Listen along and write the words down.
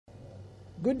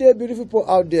Good day, beautiful people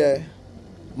out there.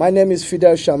 My name is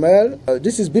Fidel Shamel.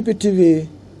 This is Bptv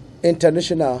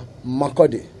International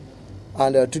Makurdi.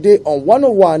 And today on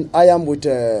 101, I am with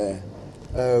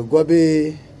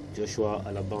Gwebe Joshua,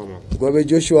 Alabama. Gwebe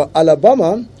Joshua,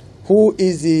 Alabama, who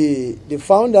is the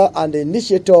founder and the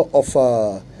initiator of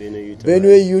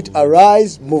Benue Youth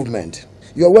Arise movement.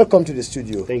 You are welcome to the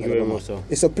studio. Thank you very much, sir.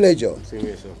 It's a pleasure. Same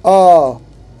here, sir.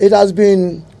 It has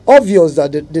been obvious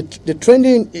that the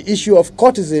trending issue of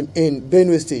courtism in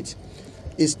Benue State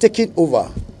is taking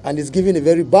over and is giving a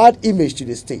very bad image to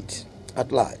the state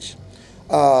at large.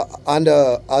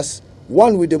 As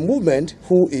one with the movement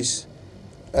whose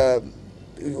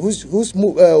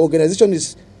organization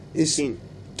is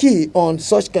key on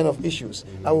such kind of issues,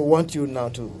 I will want you now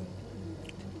to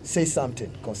say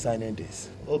something concerning this.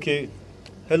 Okay.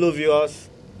 Hello, viewers.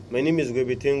 My name is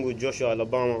Bptv Joshua,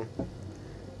 Alabama,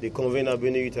 the convener of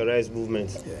Benue Youth Arise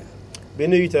movement. Yeah.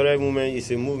 Benue Youth Arise movement is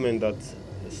a movement that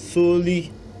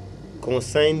solely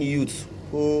concerns youths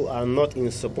who are not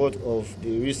in support of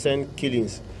the recent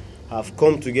killings, have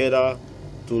come together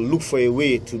to look for a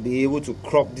way to be able to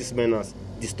crop these menace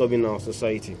disturbing our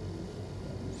society.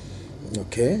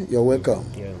 Okay, you're welcome.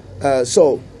 Yeah.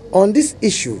 So, on this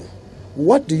issue,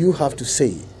 what do you have to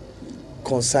say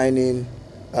concerning,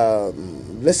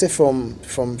 let's say from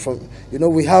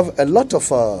we have a lot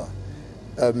of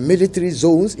military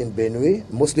zones in Benue,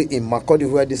 mostly in Makurdi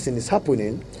where this thing is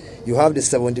happening. You have the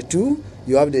 72,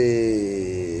 you have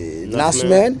the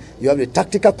NASMEN, you have the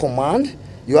Tactical Command,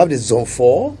 you have the Zone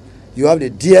 4, you have the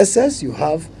DSS, you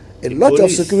have a lot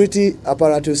of security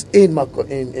apparatus in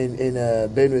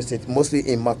Benue State, mostly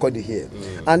in Makurdi here.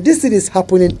 And this thing is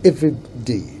happening every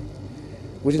day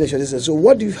within a short distance. So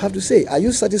what do you have to say? Are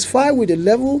you satisfied with the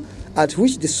level at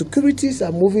which the securities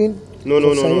are moving? No.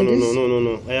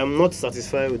 I am not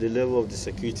satisfied with the level of the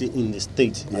security in the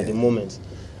state at the moment,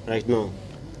 right now.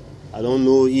 I don't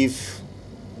know if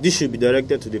this should be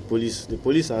directed to the police. The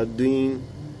police are doing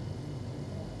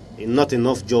not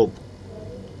enough job.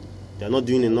 They are not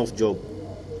doing enough job.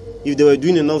 If they were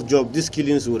doing enough job, these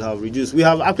killings would have reduced. We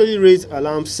have actually raised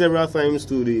alarms several times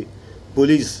to the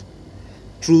police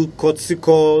through courtesy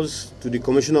calls to the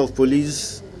Commissioner of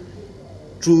Police,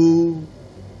 through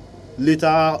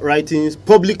letter writings,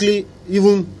 publicly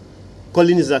even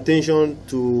calling his attention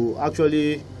to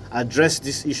actually address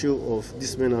this issue of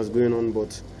this menace going on,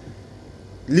 but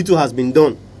little has been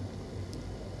done.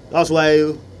 That's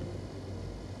why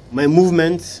my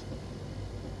movement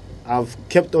have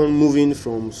kept on moving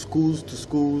from schools to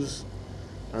schools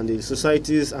and the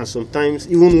societies, and sometimes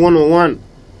even one-on-one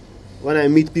when I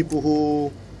meet people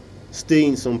who stay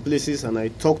in some places and I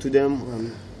talk to them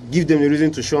and give them a reason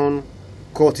to shun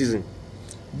courtism.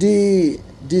 The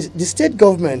state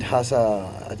government has,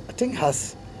 I think,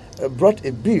 has brought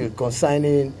a bill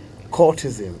concerning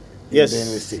courtism in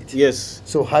Benue State. Yes.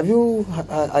 So have you,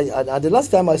 the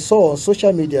last time I saw on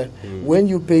social media, when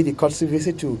you paid the courtesy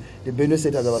visit to the Benue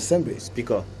State House of Assembly.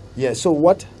 Speaker. Yeah, so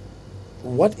what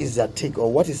is their take,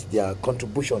 or what is their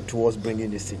contribution towards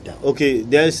bringing this thing down? Okay,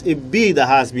 there's a bill that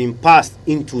has been passed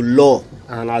into law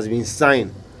and has been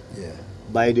signed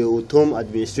by the Otom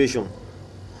administration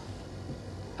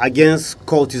against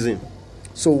courtism.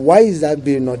 So why is that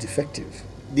bill not effective?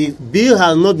 The bill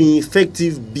has not been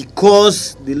effective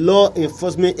because the law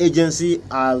enforcement agency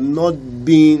are not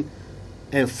being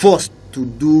enforced to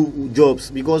do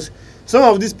jobs. Because some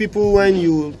of these people, when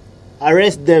you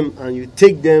arrest them and you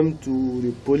take them to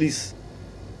the police,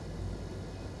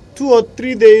 2 or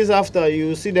 3 days after,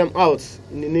 you see them out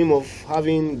in the name of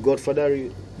having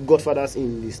godfathers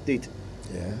in the state,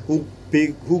 who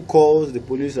calls the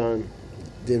police and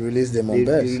they release them on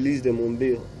bail. They release them on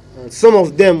bail. And some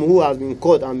of them who have been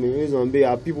caught and been released on bail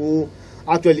are people who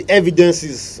actually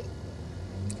evidences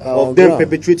of them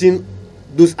perpetrating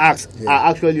those acts are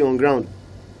actually on ground.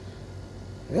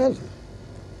 Well,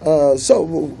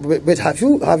 but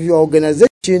have your organization,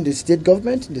 the state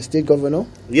government, the state governor?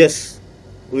 Yes,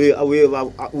 we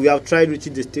have tried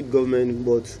reaching the state government,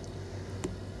 but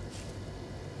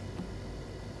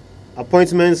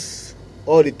appointments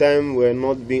all the time were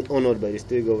not being honored by the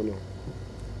state governor.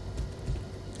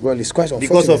 Well, it's quite unfortunate.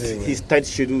 Because of his tight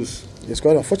schedules. It's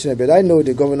quite unfortunate, but I know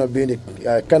the governor, being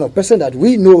the kind of person that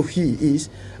we know he is,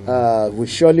 will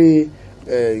surely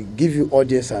give you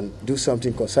audience and do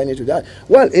something concerning to that.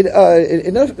 Well,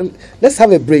 let's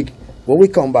have a break. When we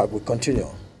come back, we'll continue.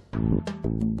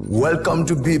 Welcome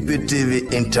to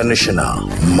Bptv International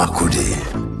Makurdi.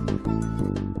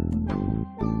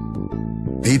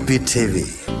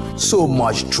 Bptv, so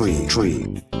much tree.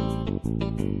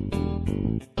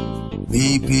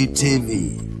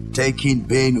 Bptv, taking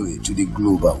Benue to the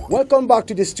global. Welcome back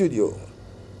to the studio.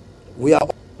 We are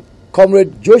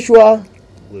Comrade Joshua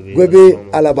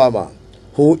Gwebe, Alabama,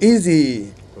 who is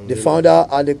the founder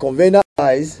and the convener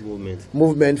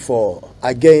movement for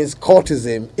against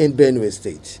cultism in Benue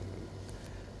State.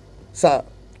 Sir,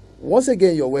 once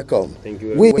again, you're welcome. Thank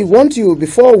you very much. We want you,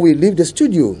 before we leave the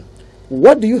studio,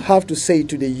 what do you have to say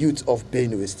to the youth of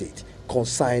Benue State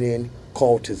concerning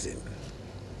cultism?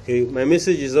 Okay, my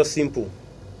message is just simple.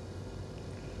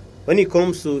 When it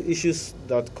comes to issues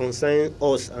that concern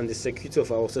us and the security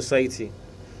of our society,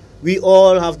 we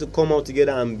all have to come out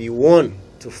together and be one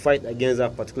to fight against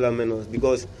that particular menace,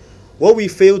 because what we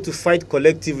fail to fight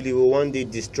collectively will one day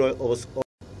destroy us all.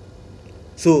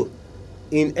 So,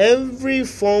 in every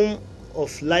form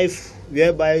of life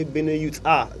whereby Benue youth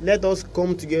are, let us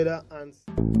come together and...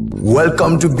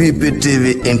 Welcome to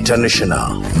Bptv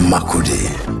International, Makurdi.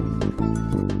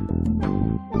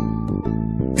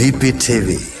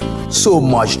 Bptv, so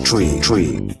much tree.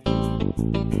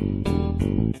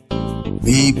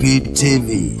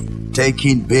 Bptv,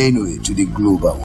 taking Benue to the global.